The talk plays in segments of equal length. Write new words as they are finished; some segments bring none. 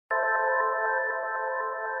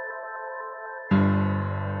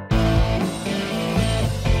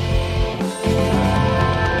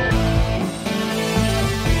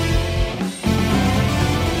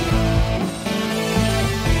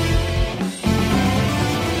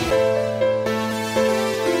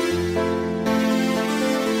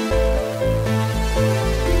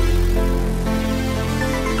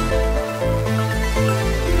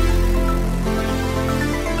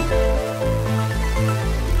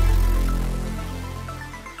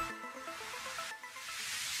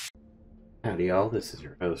Howdy all, this is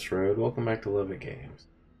your host Road. Welcome back to LovettGamez.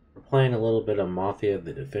 We're playing a little bit of Mafia,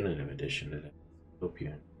 the Definitive Edition today. Hope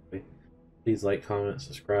you enjoy. Please like, comment,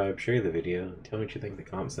 subscribe, share the video, and tell me what you think in the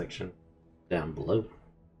comment section down below.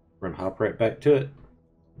 We're gonna hop right back to it.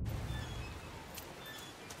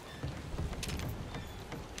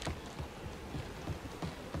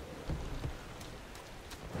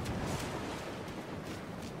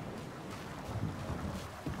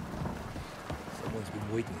 Someone's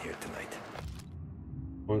been waiting here tonight.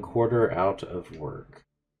 1/4 out of work.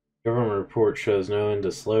 Government report shows no end to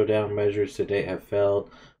slowdown measures to date have failed.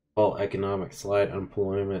 Fall economic slide,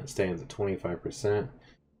 unemployment stands at 25%.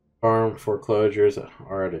 Farm foreclosures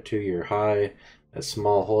are at a 2-year high as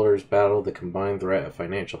smallholders battle the combined threat of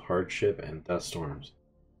financial hardship and dust storms.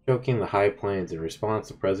 Choking the high plains, in response,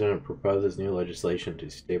 the president proposes new legislation to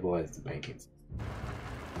stabilize the banking system.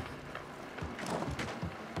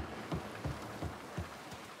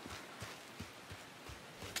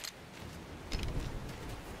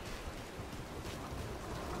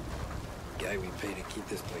 Guy we pay to keep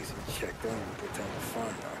this place in check, don't even pretend to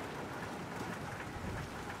farm now.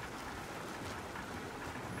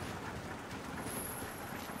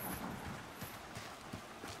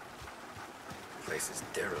 Place is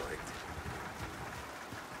derelict.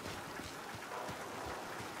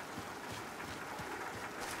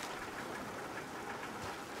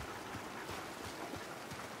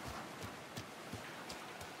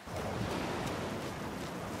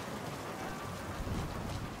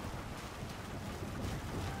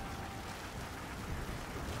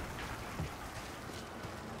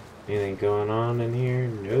 Anything going on in here?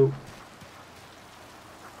 Nope.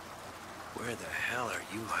 Where the hell are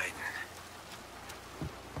you hiding?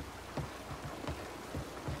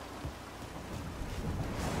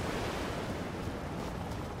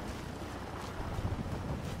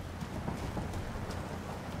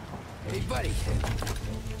 Hey, buddy.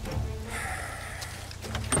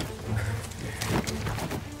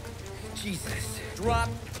 Jesus. Drop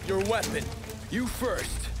your weapon. You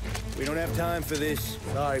first. We don't have time for this.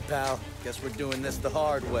 Sorry, pal. Guess we're doing this the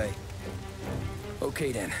hard way.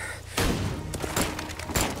 Okay, then.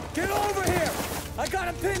 Get over here! I got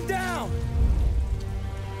him pinned down!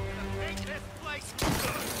 Make this place good!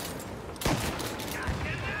 Got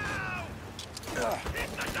you now! Hit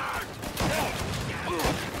the dirt!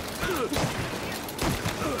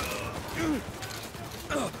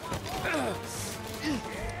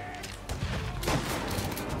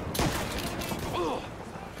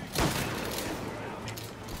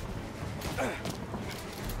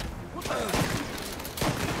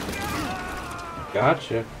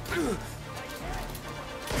 Gotcha.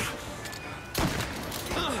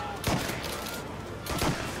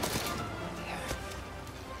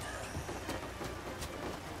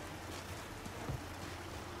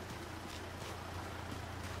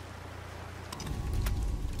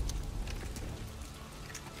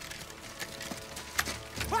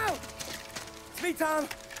 Wow! It's me, Tom.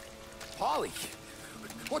 Polly,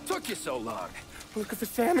 what took you so long? Looking for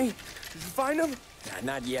Sammy. Did you find him? Nah,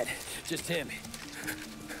 not yet. Just him.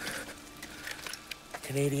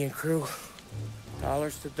 Canadian crew.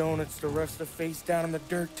 Dollars to donuts, the rest of the face down in the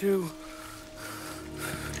dirt, too.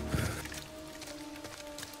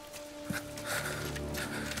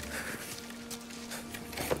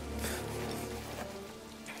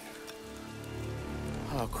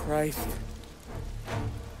 Oh, Christ.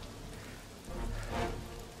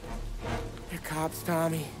 They're cops,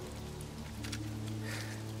 Tommy.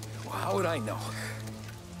 Well, how would I know?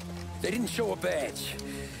 They didn't show a badge.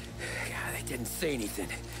 God, they didn't say anything.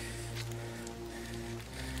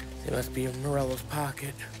 They must be in Morello's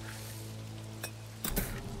pocket.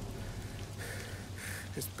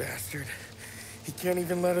 This bastard. He can't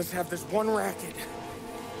even let us have this one racket.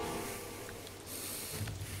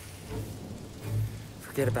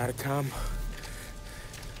 Forget about it, Tom.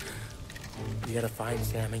 We gotta find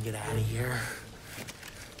Sam and get out of here.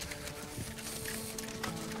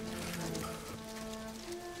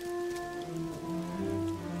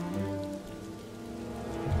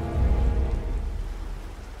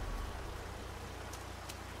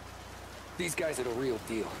 These guys are the real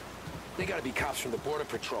deal. They gotta be cops from the Border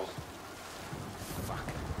Patrol. Fuck.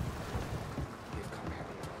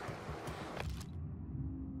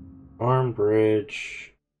 Farm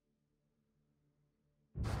bridge.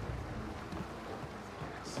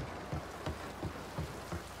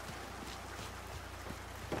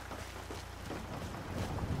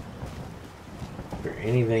 Is there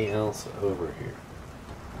anything else over here?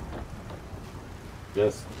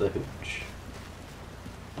 Just the hooch.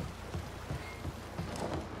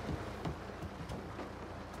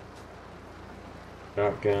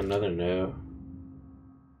 Shotgun, another no.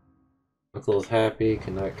 Uncle's happy,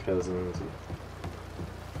 connect cousins.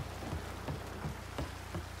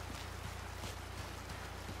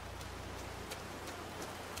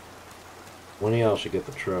 One of y'all should get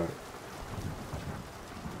the truck.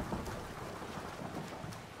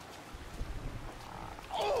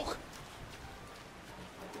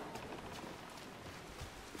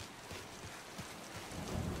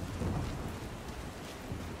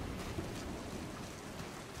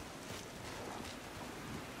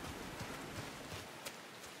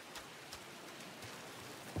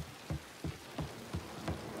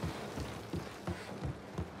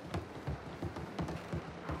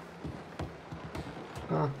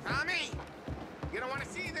 Tommy! You don't want to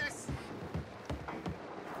see this!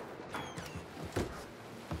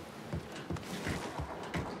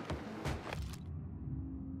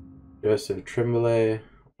 Joseph Tremblay,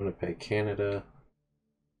 Winnipeg, Canada.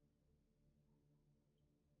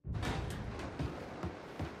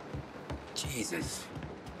 Jesus.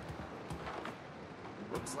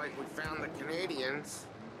 Looks like we found the Canadians.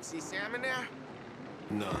 See Sam in there?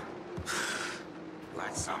 No.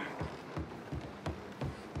 Like some.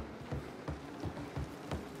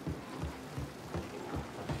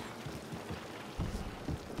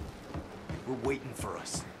 We're waiting for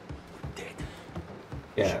us. We're dead.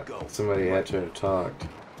 Yeah, somebody had to have talked.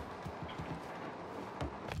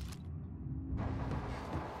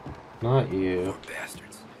 Not you.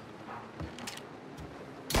 Bastards.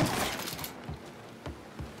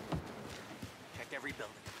 Check every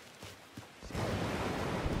building.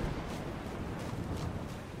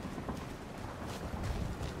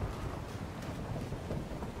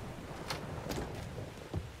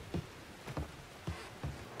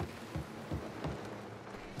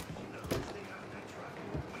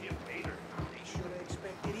 They should have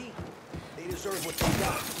expected heat. They deserve what they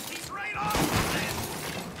got. He's right off this!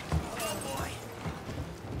 Oh boy.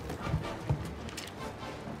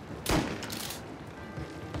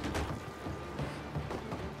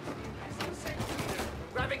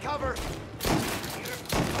 Grabbing cover!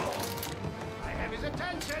 I have his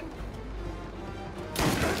attention!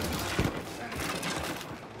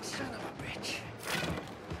 Son of a bitch.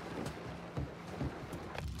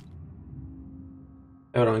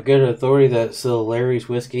 Out on good authority that Sir Larry's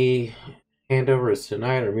whiskey handover is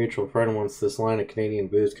tonight. Our mutual friend wants this line of Canadian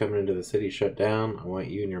booze coming into the city shut down. I want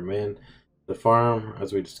you and your men to the farm,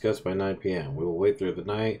 as we discussed, by 9 p.m. We will wait through the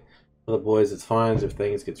night. Tell the boys it's fine if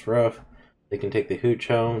things gets rough. They can take the hooch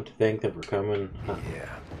home to thank them for coming.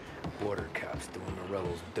 Yeah. Border cops doing the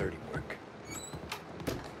rebels' dirty work.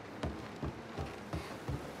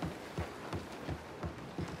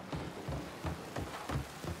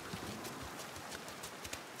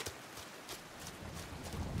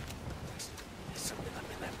 There's something up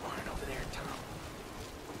in that barn over there, Tom.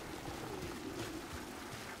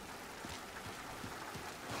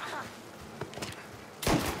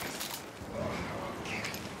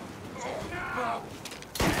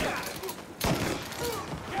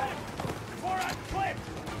 Before I clip!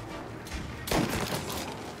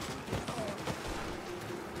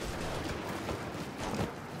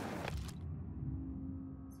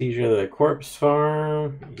 Seizure of the corpse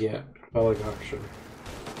farm. Yeah, public auction.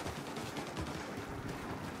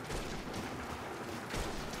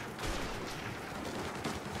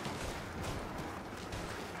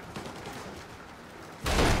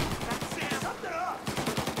 Something up!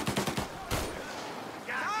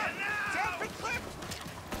 Got you now! Take the clip!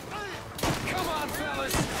 Come on,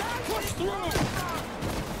 fellas! Push through!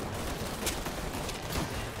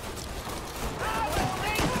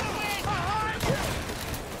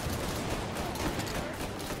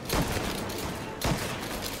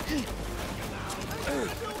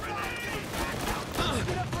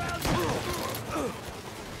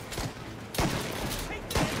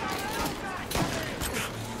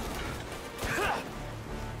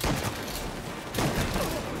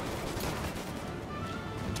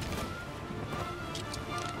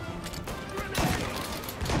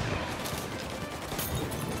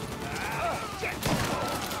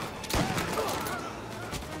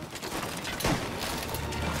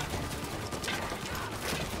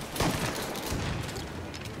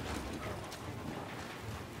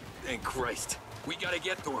 Thank Christ. We gotta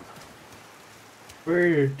get to him.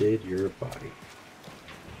 Where did your body?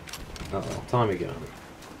 Uh-oh, Tommy gun.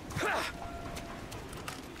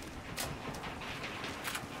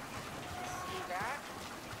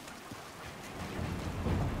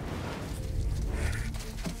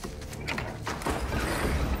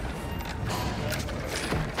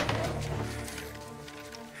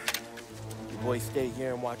 You boys stay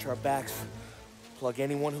here and watch our backs. plug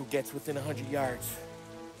anyone who gets within 100 yards.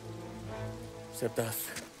 Except us.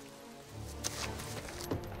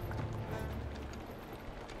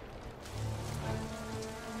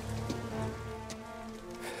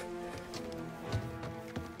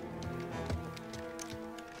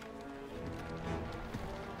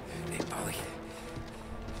 Hey, Polly.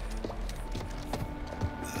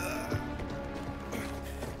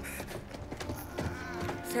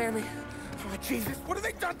 Sammy. Oh, Jesus, what have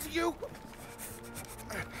they done to you?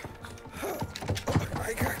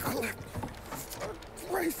 I got clipped.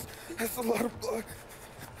 Christ, that's a lot of blood.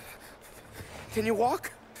 Can you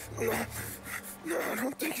walk? No, I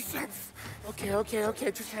don't think so.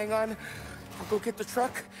 Okay, just hang on. I'll go get the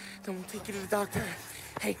truck, then we'll take you to the doctor.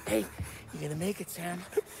 Hey, you're gonna make it, Sam.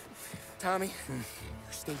 Tommy, you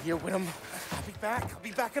stay here with him. I'll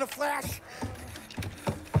be back in a flash.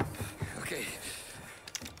 Okay.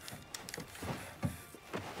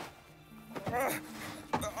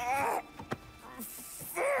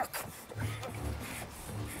 Fuck!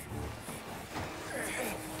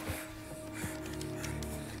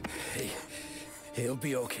 Hey, it'll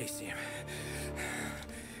be okay, Sam.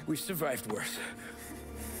 We've survived worse.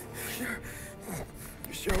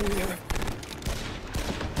 Sure we have.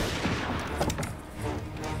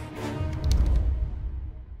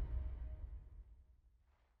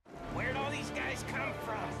 Where'd all these guys come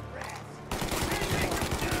from?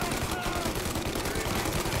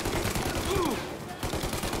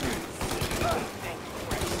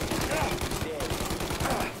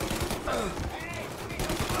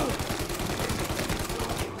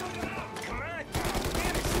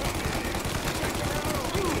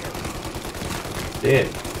 Dude,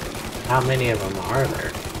 how many of them are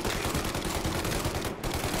there?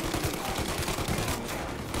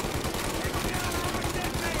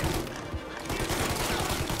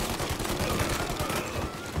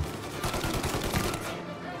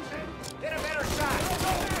 Get a better shot!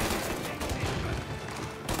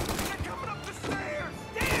 They're coming up the stairs!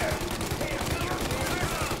 There!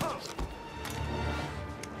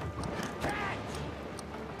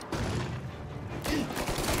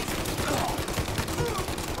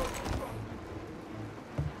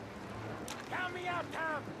 Count me out,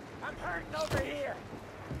 Tom! I'm hurting over here!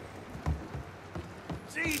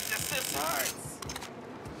 Jesus, this hurts!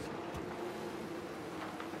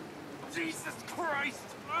 Jesus Christ!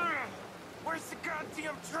 Ugh. Where's the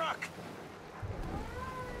goddamn truck?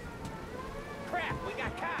 Crap, we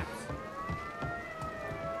got cops!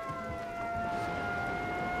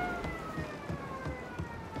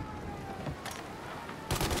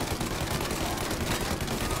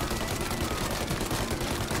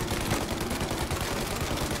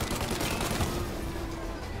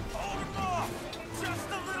 Hold him off! Just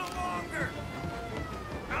a little longer!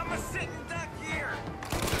 I'm a sitting duck here!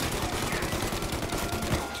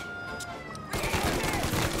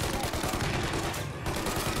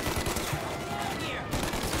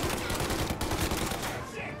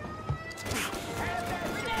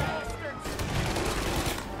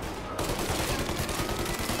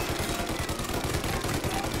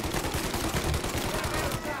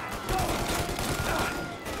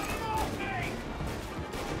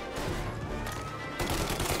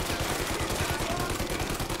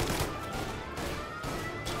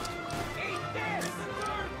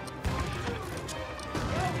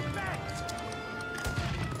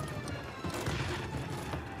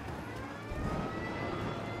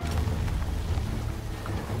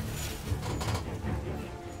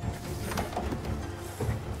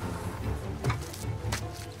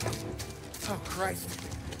 Oh, Christ.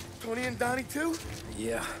 Tony and Donnie, too?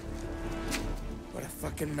 Yeah. What a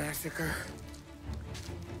fucking massacre.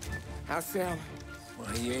 How's Sam? Well,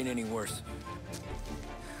 he ain't any worse.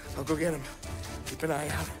 I'll go get him. Keep an eye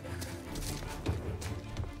out.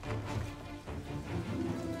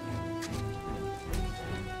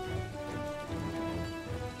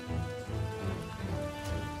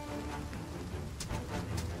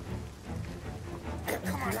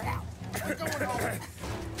 Come on now! We're going home!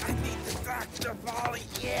 I need the doctor, Polly!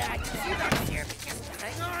 Yeah, you got here. Just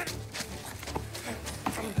hang on!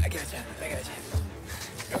 I got you.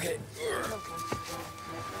 Okay.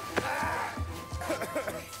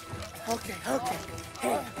 Okay.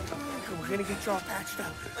 Hey, we're gonna get you all patched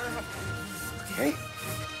up. Okay?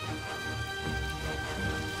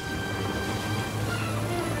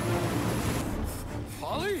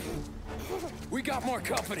 Polly? We got more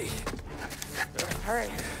company. All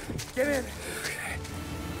right, get in.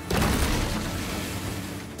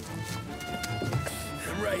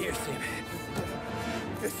 I'm right here, Sam.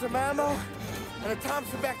 There's some ammo and a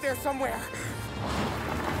Thompson back there somewhere.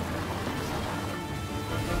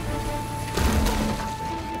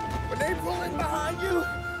 behind you.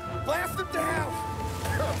 Blast them down.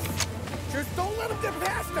 Just don't let them get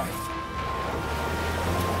past us.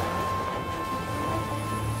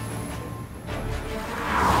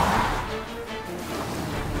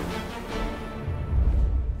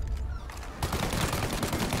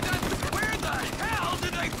 Where the hell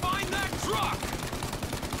did they find that truck?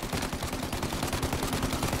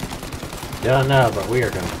 Don't know, but we are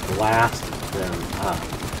gonna blast them up.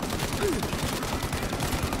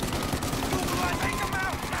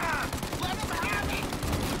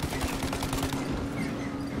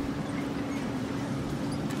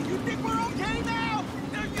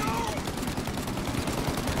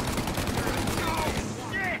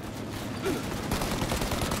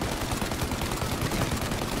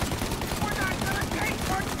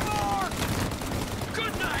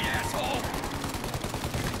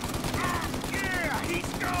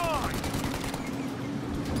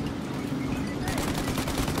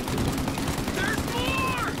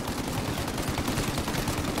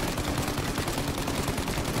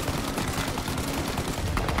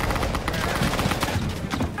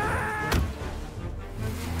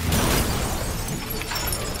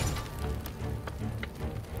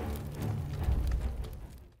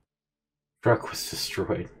 Truck was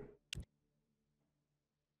destroyed.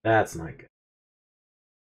 That's not good.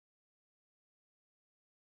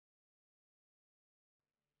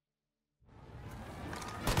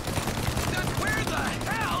 Where the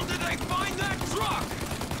hell did they find that truck?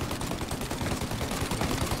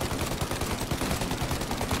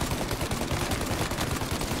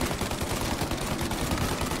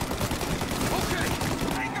 Okay,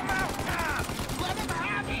 take them out now. Let them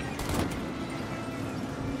have it.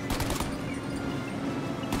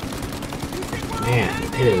 Man,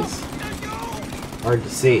 it is hard to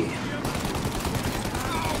see.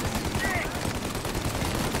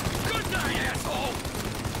 Good night, asshole.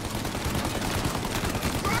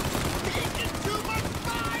 Taking too much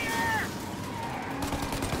fire.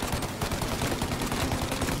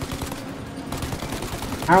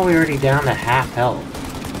 How are we already down to half health?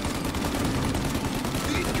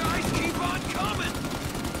 These guys keep on coming.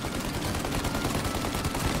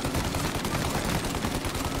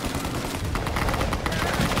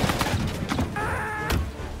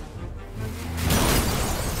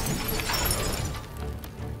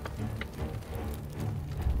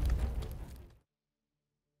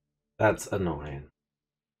 That's annoying.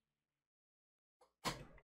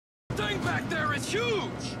 Thing back there is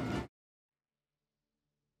huge.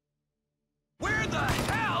 Where the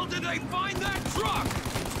hell did they find that truck?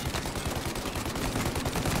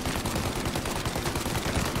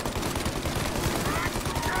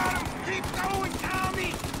 Got him. Keep going,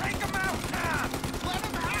 Tommy. Take him out now. Let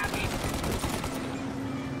him have it.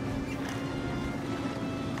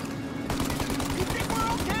 You think we're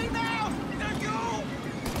okay now? Now go.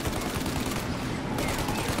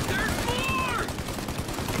 There's more!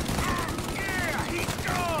 Yeah, he's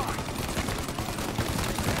gone.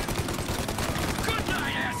 Good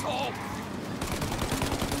night, asshole!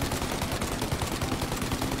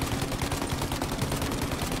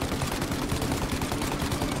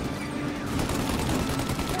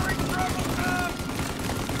 We're in trouble, Tom.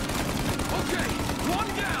 Okay,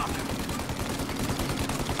 one down.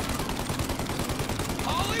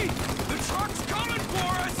 Holly, the truck's coming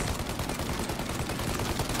for us!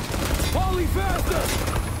 Holly, faster!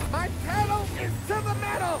 My pedal is to the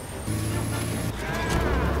metal.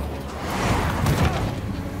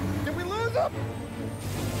 Did we lose him?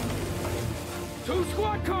 2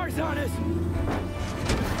 squad cars on us!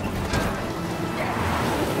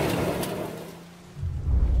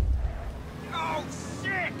 Oh,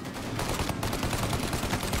 shit.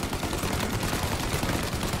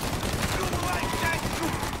 You like that, you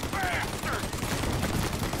bastard.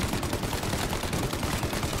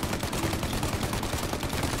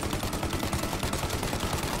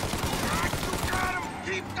 You got him.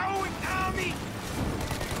 Keep going, Tommy.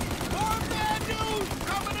 More bad news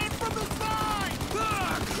coming in from the side.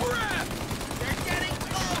 Ah, crap! They're getting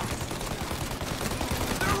close.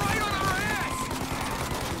 They're right on our ass!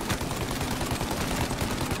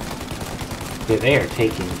 Dude, they are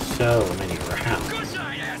taking so many rounds. Good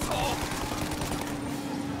night, asshole!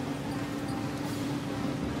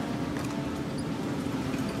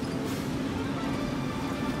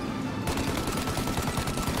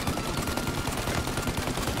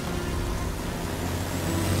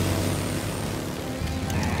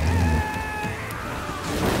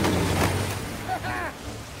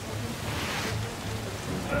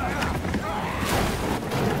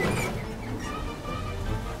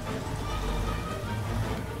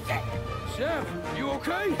 Sam, you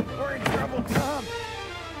okay? We're in trouble, Tom.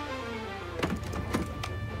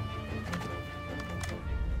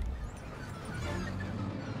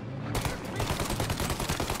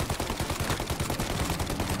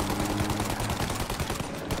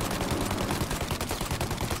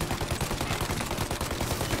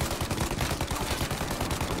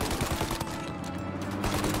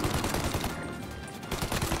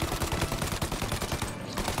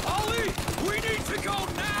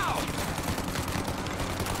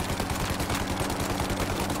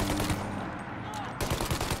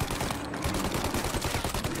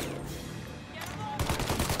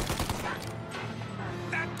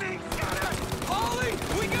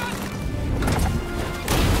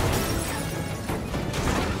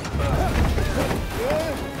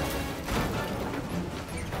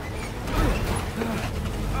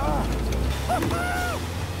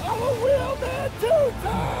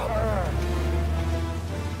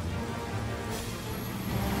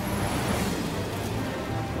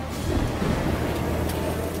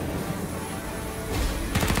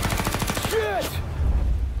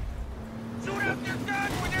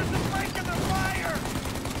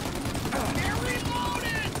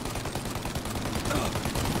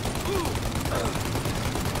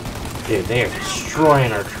 Dude, they are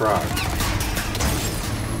destroying our truck.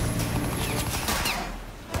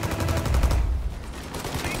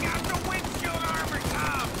 Take out the windshield armor,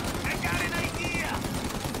 Tom! I got an idea!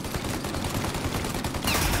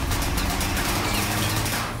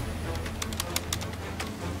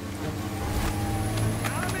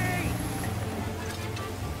 Tommy!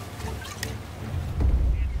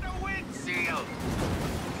 It's the windshield!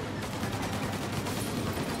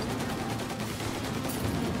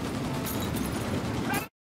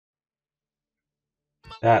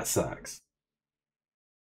 That sucks.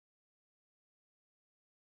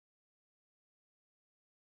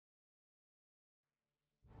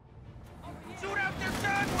 Shoot out their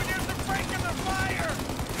gun when there's a break in the fire!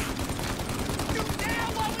 Shoot now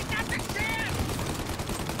while we got the chance!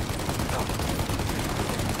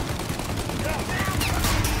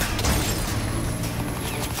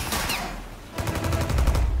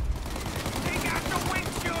 Take out the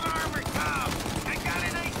windshield armor, Tom! I got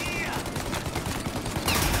an idea!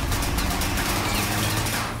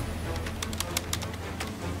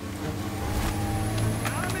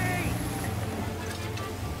 Tommy!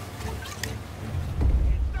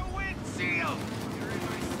 It's the windshield! You're in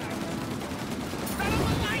my sight. Set on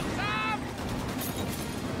the light, Tom!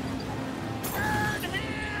 Burn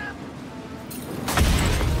him!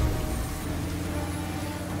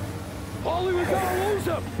 Paulie, we gotta lose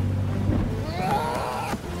him!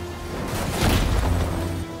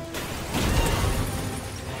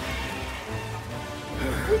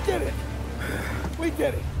 We did it! We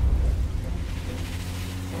did it!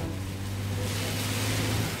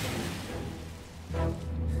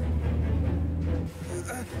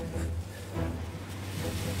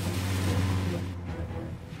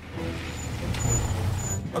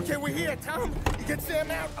 Okay, we're here, Tom. You get Sam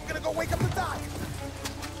out. I'm gonna go wake up the doc.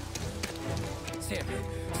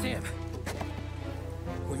 Sam!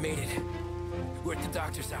 We made it. We're at the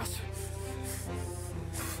doctor's house.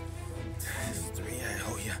 This is 3 I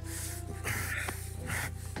owe you.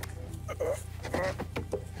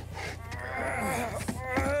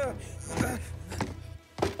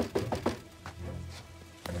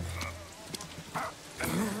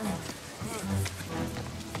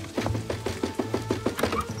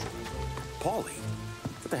 Paulie,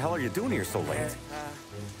 what the hell are you doing here so late?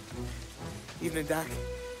 Evening, Doc.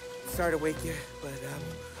 Sorry to wake you, but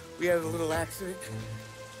we had a little accident.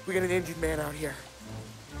 We got an injured man out here.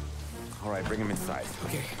 All right, bring him inside.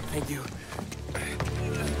 Okay, thank you.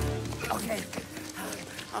 Okay,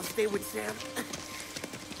 I'll stay with Sam.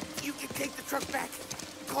 You can take the truck back.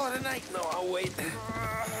 Call it a night. No, I'll wait.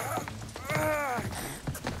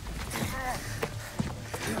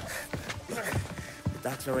 The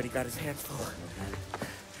doc's already got his hands full.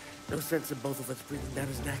 No sense in both of us breathing down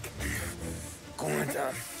his neck. Go on,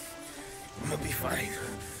 Tom. I'm gonna be fine.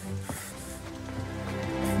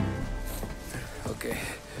 Okay.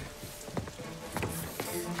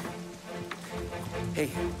 Hey,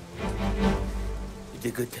 you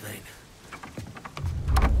did good tonight.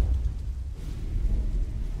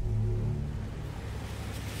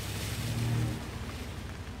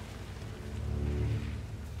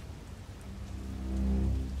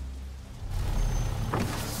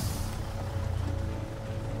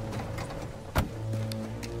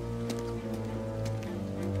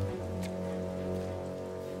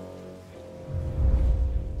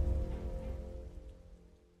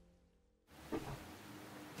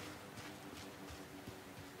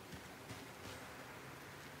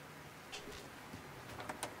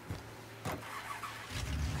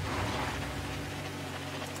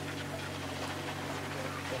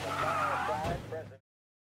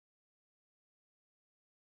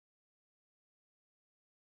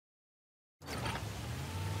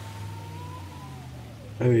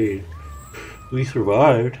 I mean, we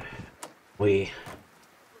survived. We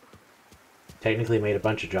technically made a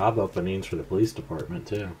bunch of job openings for the police department,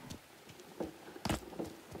 too.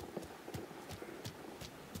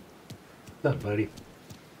 What's up, buddy?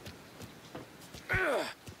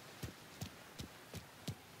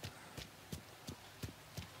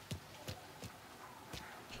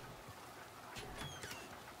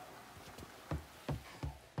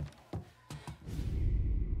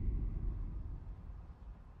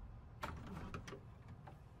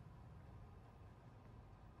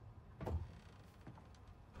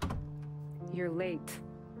 You're late.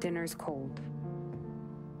 Dinner's cold.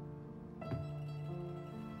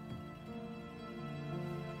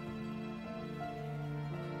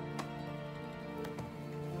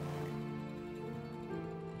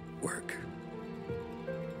 Work.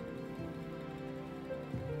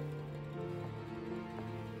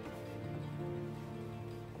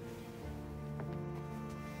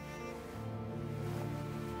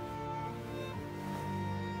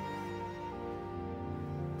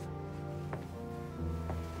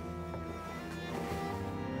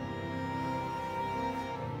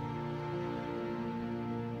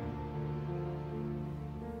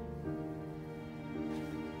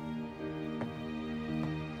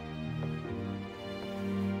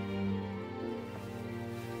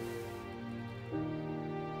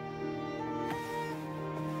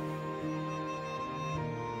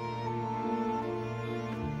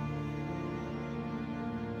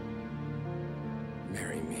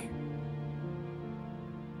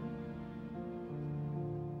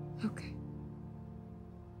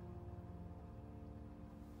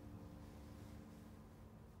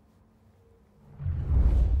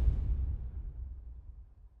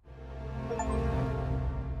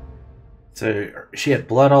 So she had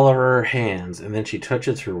blood all over her hands, and then she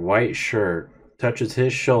touches her white shirt, touches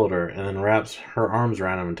his shoulder, and then wraps her arms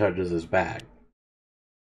around him and touches his back.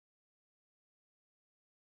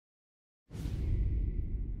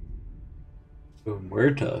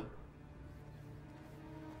 Muerta.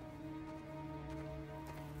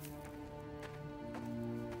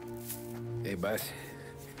 Hey, boss.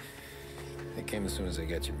 I came as soon as I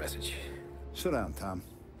got your message. Sit down, Tom.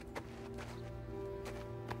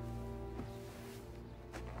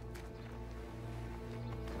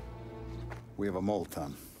 We have a mole,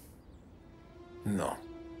 Tom. No.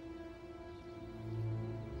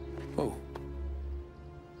 Oh.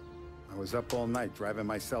 I was up all night driving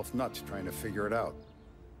myself nuts trying to figure it out.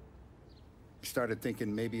 I started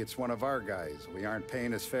thinking maybe it's one of our guys. We aren't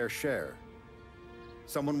paying his fair share.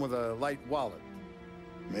 Someone with a light wallet.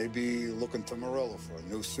 Maybe looking to Morello for a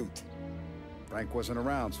new suit. Frank wasn't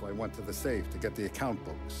around, so I went to the safe to get the account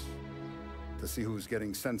books. To see who's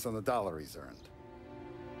getting cents on the dollar he's earned.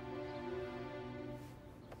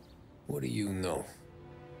 What do you know?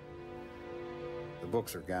 The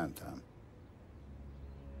books are gone, Tom.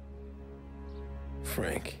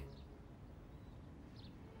 Frank.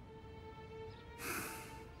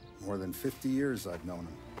 More than 50 years I've known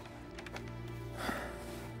him.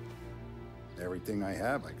 Everything I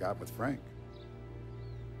have, I got with Frank.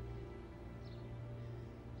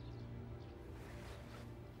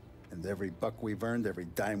 And every buck we've earned, every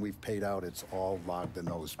dime we've paid out, it's all logged in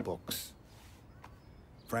those books.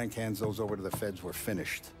 Frank hands those over to the feds, we're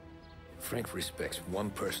finished. Frank respects one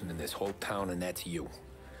person in this whole town, and that's you.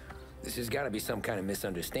 This has got to be some kind of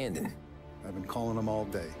misunderstanding. I've been calling him all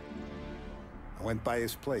day. I went by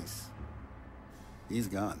his place. He's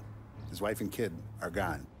gone. His wife and kid are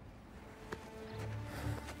gone.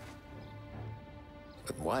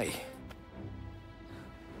 But why?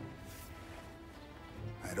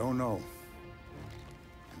 I don't know.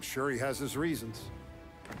 I'm sure he has his reasons.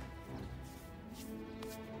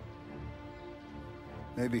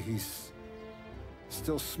 Maybe he's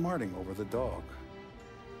still smarting over the dog.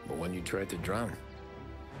 The one you tried to drown?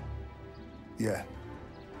 Yeah.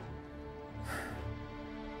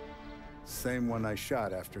 Same one I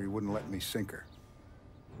shot after he wouldn't let me sink her.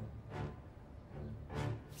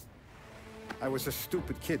 I was a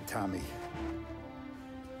stupid kid, Tommy.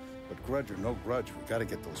 But grudge or no grudge, we gotta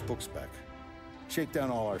get those books back. Shake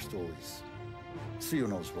down all our stories. See who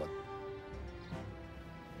knows what.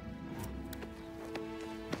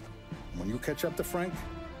 When you catch up to Frank,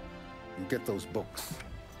 you get those books.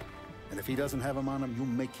 And if he doesn't have them on him, you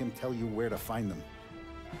make him tell you where to find them.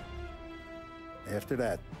 After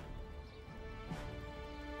that,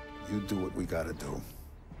 you do what we gotta do.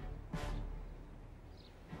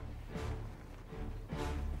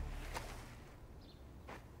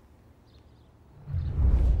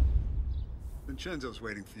 Vincenzo's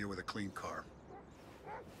waiting for you with a clean car.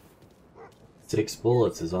 6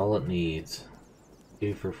 bullets is all it needs.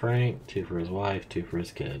 2 for Frank, 2 for his wife, 2 for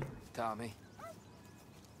his kid. Tommy.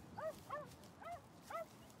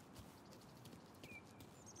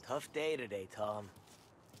 Tough day today, Tom.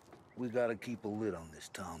 We gotta keep a lid on this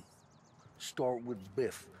town. Start with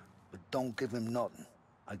Biff, but don't give him nothing.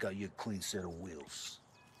 I got you a clean set of wheels.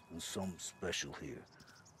 And something special here,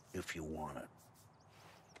 if you want it.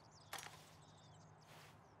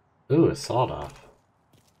 Ooh, a sawed-off.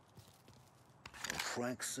 When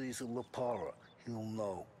Frank sees a La Parra, he'll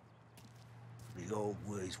know. The old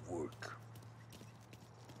ways work.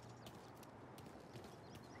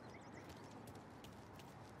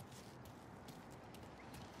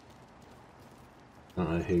 I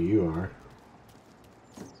don't know who you are.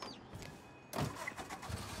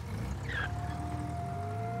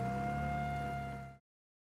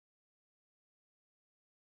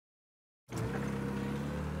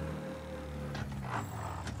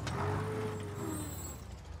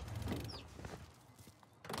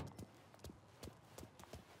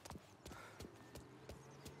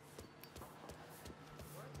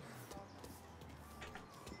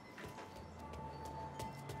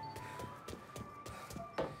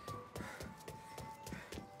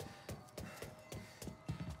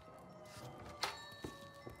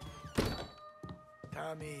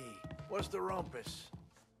 Tommy, what's the rumpus?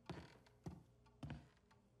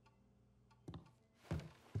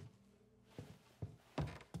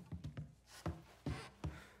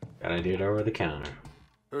 Gotta do it over the counter.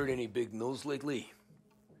 Heard any big news lately?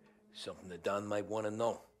 Something that Don might want to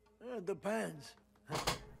know. It depends.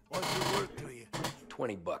 What's it worth to you?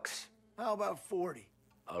 $20. How about 40?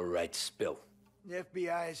 All right, spill. The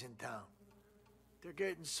FBI's in town. They're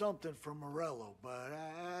getting something from Morello, but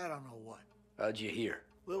I don't know what. How'd you hear?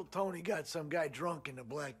 Little Tony got some guy drunk in the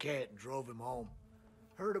Black Cat and drove him home.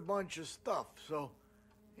 Heard a bunch of stuff, so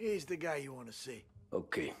he's the guy you want to see.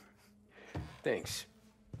 Okay. Thanks.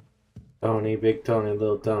 Tony, Big Tony,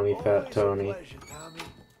 Little Tony, Fat Always a Tony. pleasure,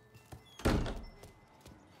 Tommy.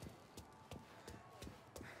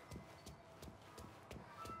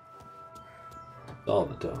 All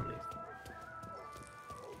the Tonys.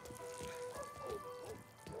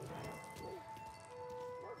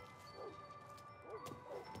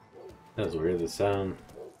 That was weird, the sound.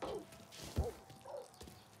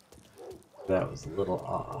 That was a little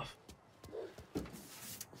off.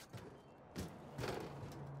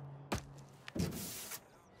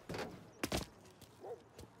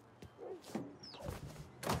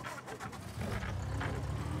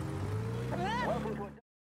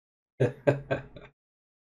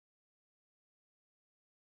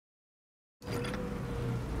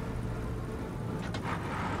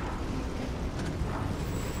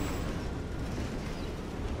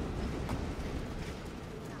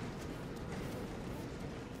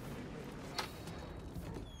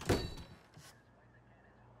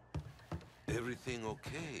 Everything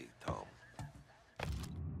okay, Tom?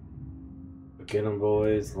 Get 'em,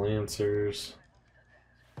 boys, Lancers.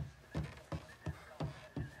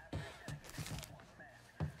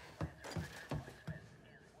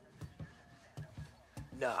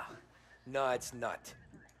 Nah, it's not.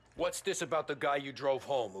 What's this about the guy you drove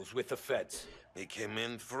home who's with the feds? He came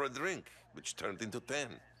in for a drink, which turned into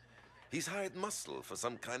 10. He's hired muscle for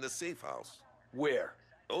some kind of safe house. Where?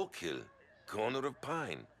 Oak Hill, corner of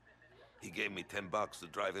Pine. He gave me $10 to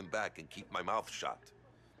drive him back and keep my mouth shut.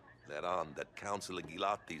 Later on, that Councilor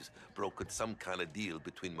Gilatti's brokered some kind of deal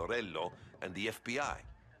between Morello and the FBI.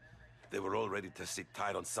 They were all ready to sit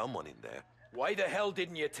tight on someone in there. Why the hell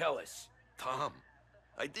didn't you tell us? Tom,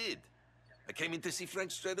 I did. I came in to see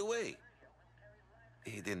Frank straight away.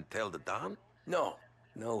 He didn't tell the Don? No,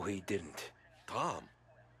 he didn't. Tom,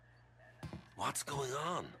 what's going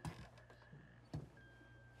on?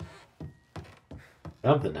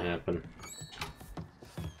 Something happened.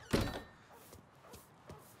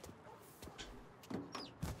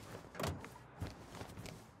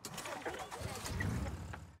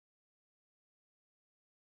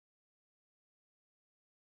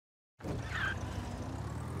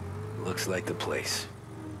 Looks like the place.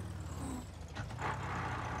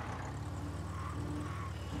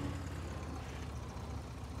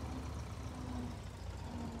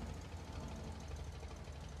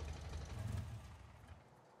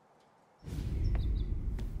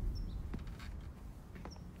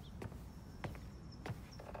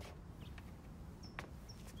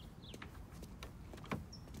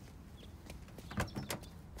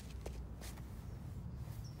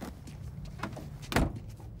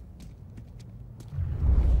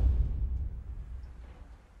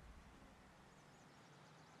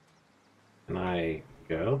 Can I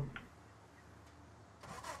go?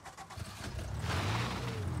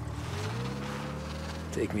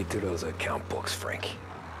 Take me to those account books, Frank.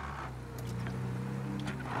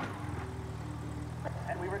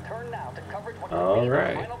 And we return now to coverage what All will be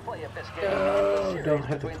right. the final play of this game Oh, in the don't series hit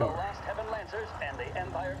the between the car. Last Heaven Lancers and the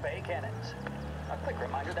Empire Bay Cannons. A quick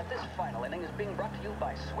reminder that this final inning is being brought to you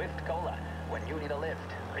by Swift Cola. When you need a lift,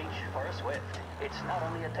 reach for a Swift. It's not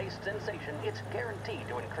only a taste sensation, it's guaranteed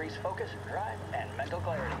to increase focus, drive, and mental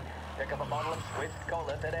clarity. Pick up a bottle of Swift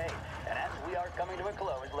Cola today. And as we are coming to a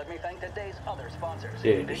close, let me thank today's other sponsors.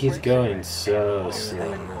 Dude, he's going so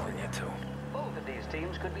slow. Both of these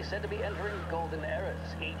teams could be said to be entering golden eras.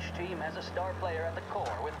 Each team has a star player at the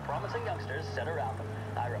core with promising youngsters set around them.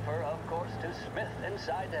 I refer, of course, to Smith and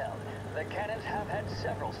Seidel. The Cannons have had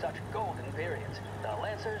several such golden periods. The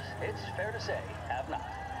Lancers, it's fair to say, have not.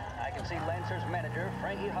 I can see Lancers manager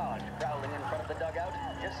Frankie Hodge prowling in front of the dugout,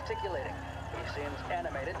 gesticulating. He seems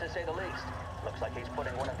animated, to say the least. Looks like he's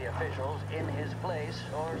putting one of the officials in his place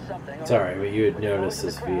or something. It's alright, but you would notice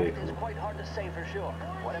this It's vehicle. quite hard to say for sure.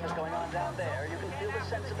 Whatever's going on down there, you can feel the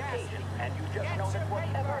sense of occasion, and you just know that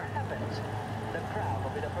whatever happens, the crowd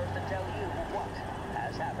will be the first to tell you what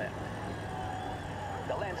has happened.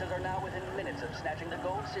 The Lancers are now within minutes of snatching the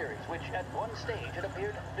Gold Series, which at one stage had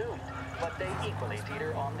appeared doomed, but they equally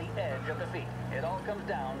teeter on the edge of defeat. It all comes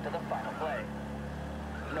down to the final play.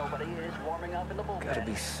 Nobody is warming up in the bullpen. Gotta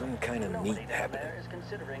be some kind of meat happening. There is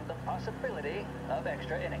considering the possibility of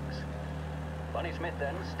extra innings. Bunny Smith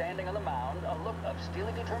then standing on the mound, a look of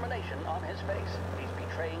steely determination on his face. He's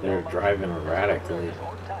betraying They're driving erratically.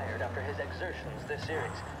 or tired after his exertions this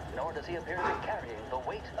series, nor does he appear to be carrying the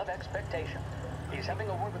weight of expectation. He's having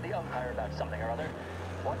a word with the umpire about something or other.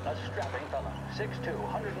 What a strapping fellow. 6'2",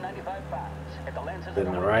 195 pounds. If the Lancers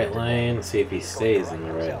In the right lane, see if he stays in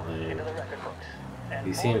the right lane.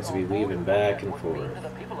 He seems to be weaving back and forth. The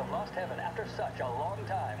people of Lost Heaven after such a long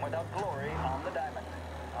time without glory on the diamond.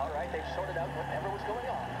 All right, they've sorted out whatever was going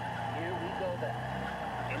on. Here we go then.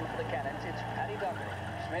 In for the cannons, it's Paddy Doherty.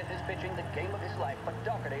 Smith is pitching the game of his life, but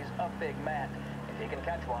Doherty's a big man. If he can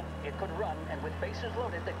catch one, it could run, and with bases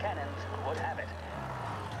loaded, the cannons would have it.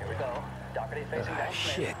 Here we go. Doherty facing down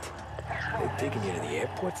Smith. Shit. They're taking you to the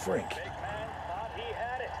airport, Frank. Big man thought he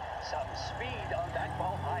had it. Some speed on that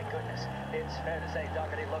ball, my goodness. It's fair to say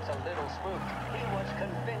Doherty looks a little spooked. He was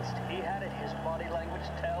convinced he had it. His body language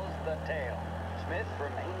tells the tale. Smith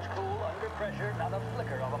remains cool under pressure, not a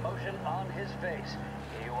flicker of emotion on his face.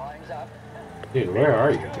 He winds up. Dude, where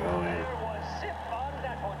are you going? There was zip on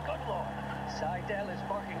that one, good lord. Seidel is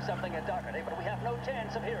barking something at Doherty, but we have no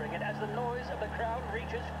chance of hearing it as the noise of the crowd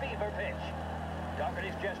reaches fever pitch.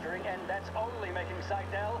 Doherty's gesturing, and that's only making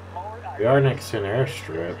Seidel more irate. We are next to an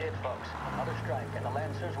airstrip. It, folks. Another strike, and the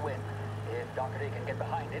Lancers win. If Doherty can get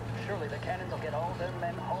behind it, surely the Cannons will get all their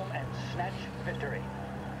men home and snatch victory.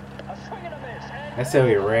 A swing and a miss. I say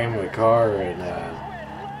we ram the car and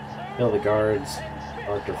kill the guards.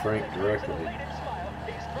 Dr. Frank directly.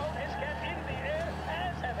 He's thrown his cap in the air,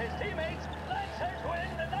 as have his teammates. Lancers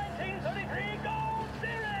win the 1933 Gold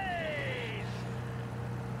Series!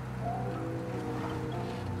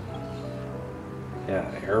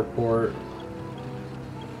 Yeah, airport.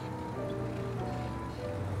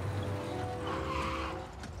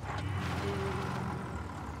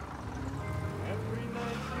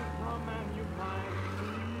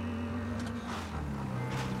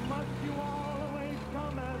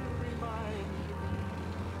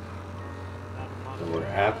 We're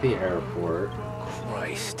at the airport.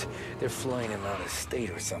 Christ, they're flying him out of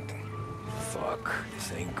state or something. Fuck,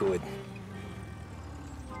 this ain't good.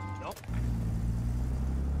 Nope.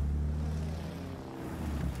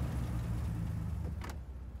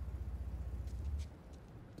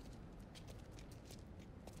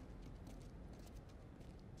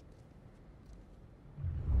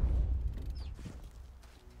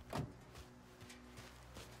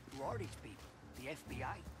 Who are these people? The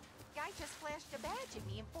FBI? Guy just flashed a badge at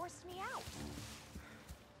me and forced me out.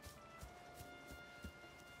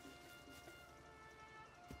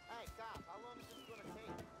 Hey, cop, how long is this gonna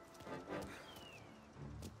take?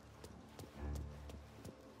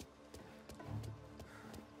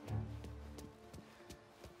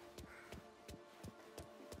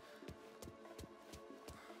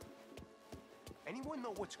 Anyone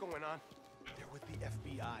know what's going on? They're with the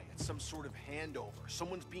FBI. It's some sort of handover.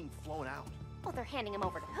 Someone's being flown out. Well, they're handing him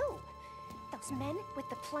over to who? Those men with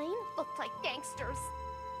the plane looked like gangsters.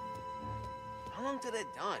 How long till they're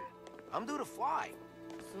done? I'm due to fly.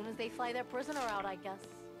 As soon as they fly their prisoner out, I guess.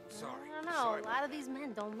 Sorry. I don't know. Sorry. A lot of these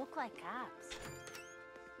men don't look like cops.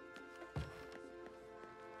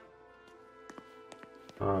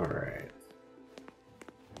 Alright.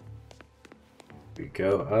 We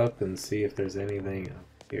go up and see if there's anything up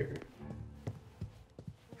here.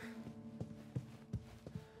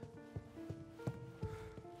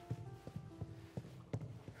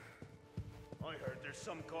 I heard there's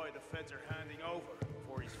some guy the feds are handing over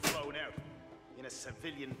before he's flown out in a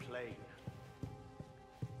civilian plane.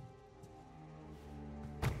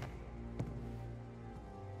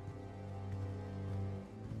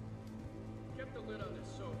 Kept the lid on this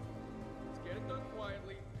sofa. Let's get it done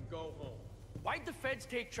quietly and go home. Why'd the feds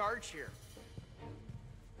take charge here?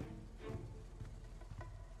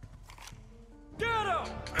 Get him!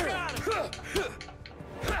 Got him!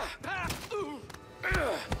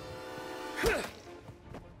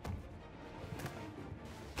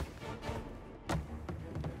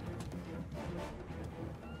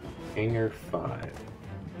 Hangar 5.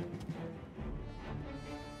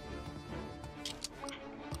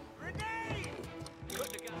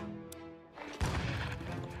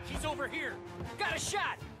 He's over here. Got a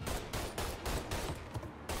shot.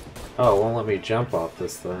 Oh, it won't let me jump off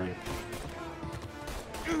this thing.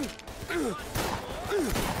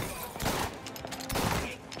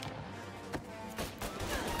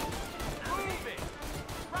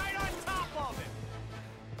 Right on top of him.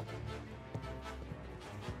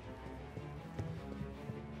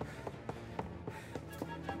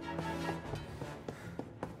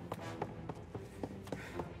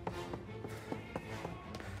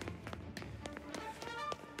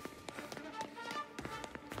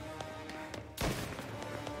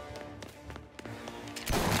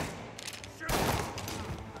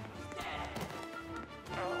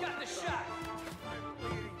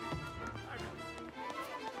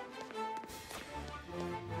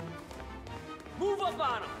 12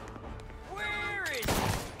 on him. Where is he?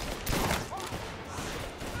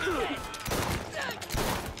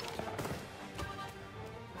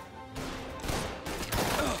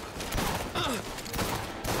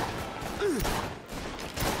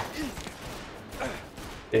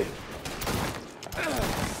 Dude.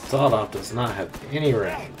 Sawed-off does not have any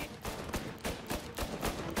range.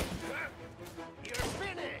 You're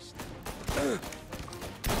finished.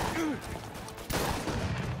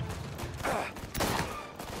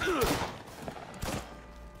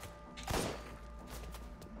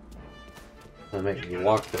 Gonna make me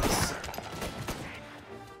walk this.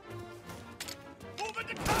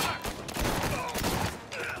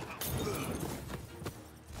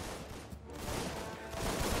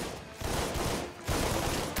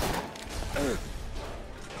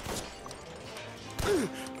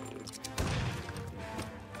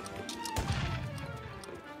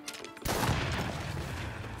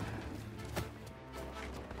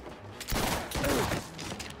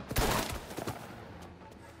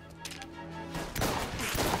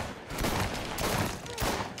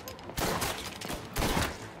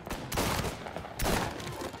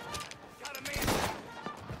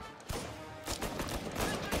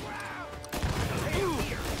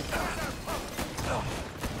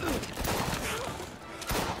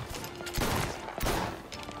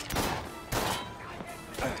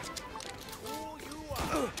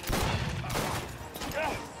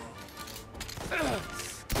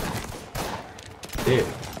 Dude,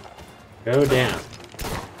 go down.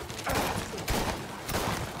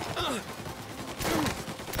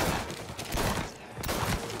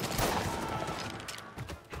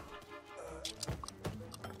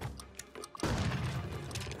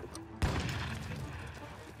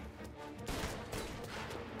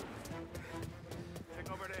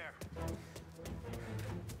 Check over there.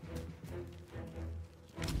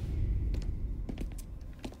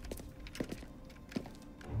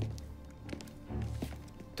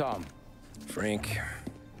 Tom. Frank.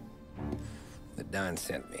 The Don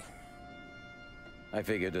sent me. I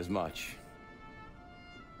figured as much.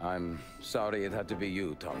 I'm sorry it had to be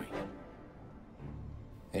you, Tommy.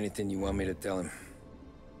 Anything you want me to tell him?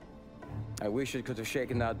 I wish it could have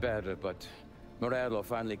shaken out better, but Morello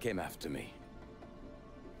finally came after me.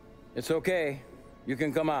 It's okay. You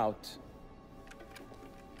can come out.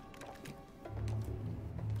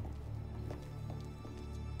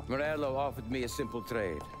 Morello offered me a simple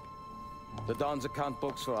trade. The Don's account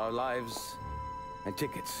books for our lives and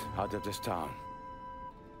tickets out of this town.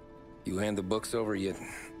 You hand the books over yet?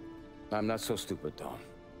 I'm not so stupid, Don.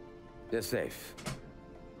 They're safe.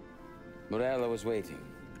 Morello was waiting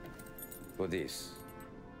for this.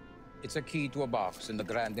 It's a key to a box in the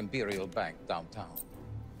Grand Imperial Bank downtown.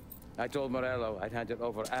 I told Morello I'd hand it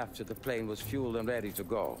over after the plane was fueled and ready to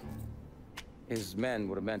go. His men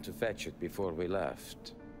were meant to fetch it before we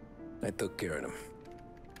left. I took care of them.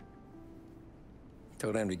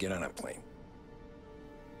 Told them to get on a plane.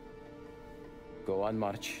 Go on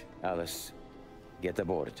march, Alice. Get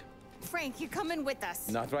aboard. Frank, you're coming with us.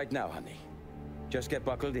 Not right now, honey. Just get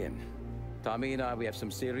buckled in. Tommy and I, we have some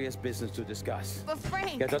serious business to discuss. But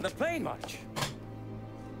Frank... Get on the plane, March.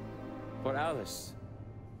 For Alice.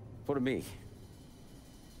 For me.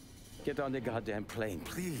 Get on the goddamn plane,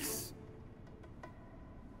 please.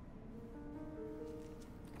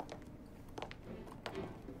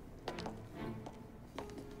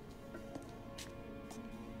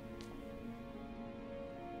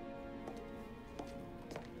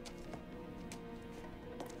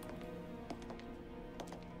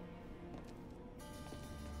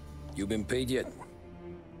 You been paid yet?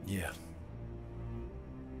 Yeah.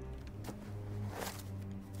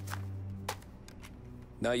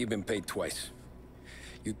 Now you've been paid twice.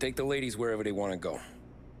 You take the ladies wherever they want to go.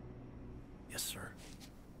 Yes, sir.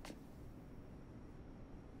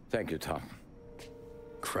 Thank you, Tom.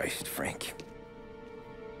 Christ, Frank.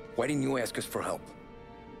 Why didn't you ask us for help?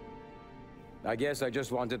 I guess I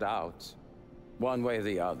just wanted out. One way or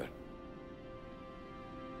the other.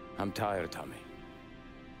 I'm tired, Tommy.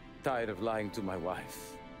 Tired of lying to my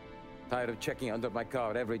wife. Tired of checking under my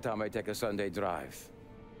car every time I take a Sunday drive.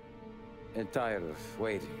 And tired of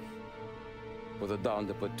waiting for the dawn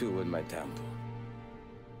to put two in my temple.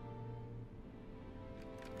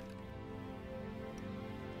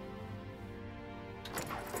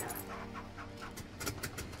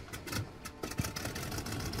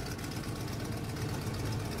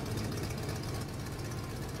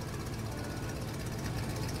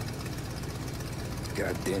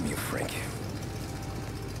 God damn you, Frank.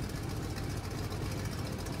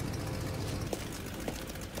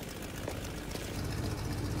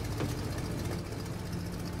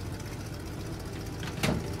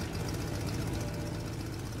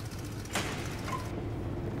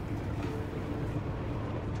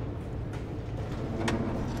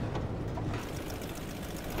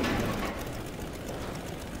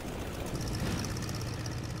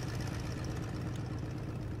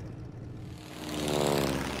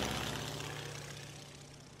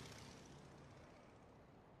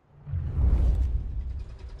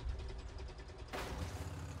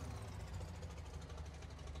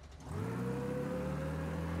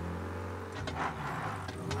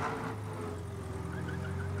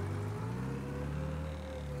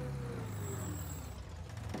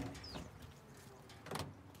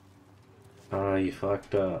 Oh, you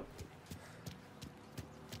fucked up.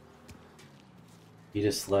 You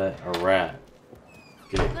just let a rat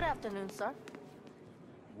get it. Good afternoon, sir.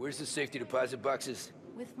 Where's the safety deposit boxes?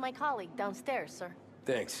 With my colleague downstairs, sir.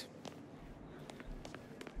 Thanks.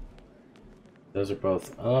 Those are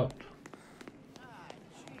both up.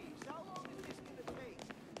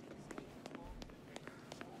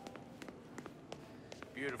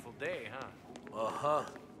 Beautiful day, huh? Uh-huh.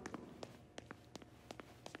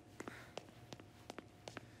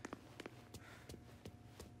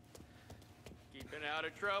 Keeping out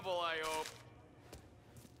of trouble, I hope.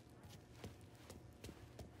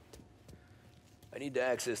 I need to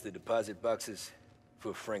access the deposit boxes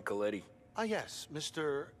for Frank Coletti. Ah, yes,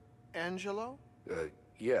 Mr. Angelo?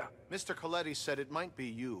 Yeah. Mr. Coletti said it might be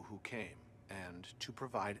you who came, and to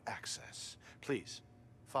provide access. Please,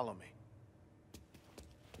 follow me.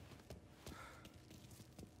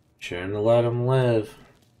 Trying to let him live.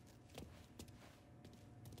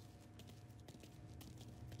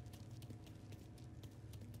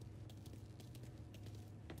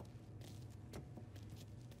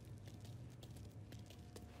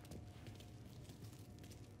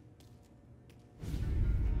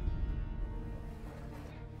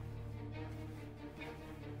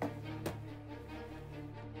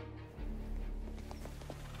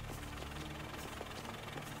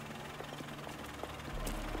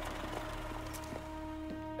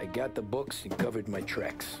 I got the books and covered my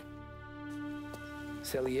tracks.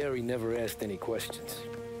 Salieri never asked any questions.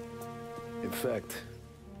 In fact,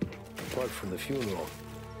 apart from the funeral,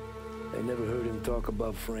 I never heard him talk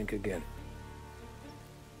about Frank again.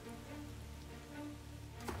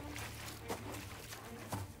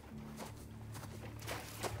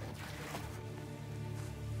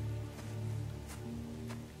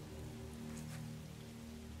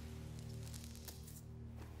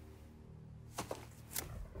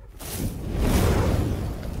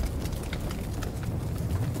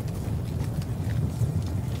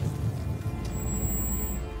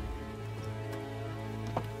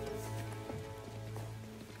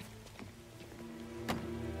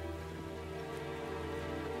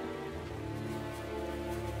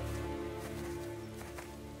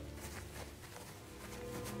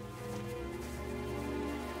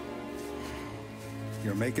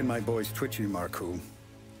 You're making my boys twitchy, Marku.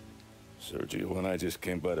 Sergio and I just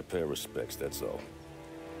came by to pay respects, that's all.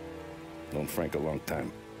 Known Frank a long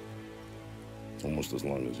time. Almost as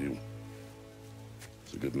long as you.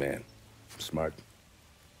 He's a good man. Smart.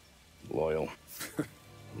 Loyal.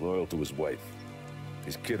 Loyal to his wife.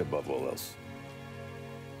 His kid above all else.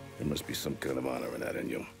 There must be some kind of honor in that in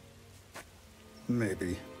you.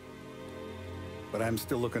 Maybe. But I'm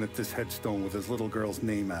still looking at this headstone with his little girl's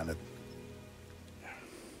name on it.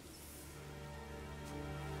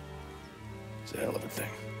 It's a hell of a thing.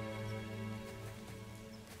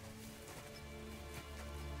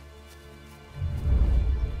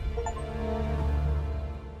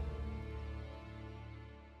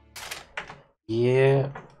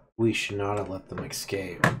 Yeah, we should not have let them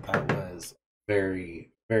escape. That was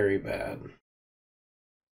very, very bad.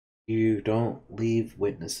 You don't leave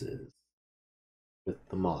witnesses with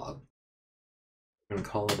the mob. I'm gonna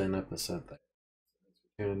call it an episode there. Thanks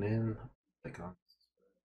for tuning in. Like, comment,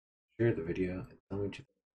 share the video, and tell me what you think.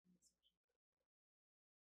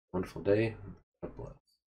 Wonderful day. God bless.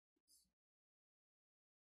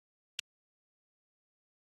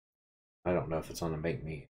 I don't know if it's gonna make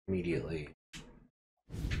me immediately.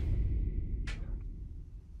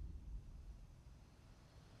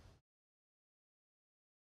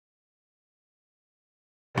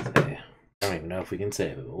 I don't even know if we can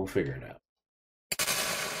save it, but we'll figure it out.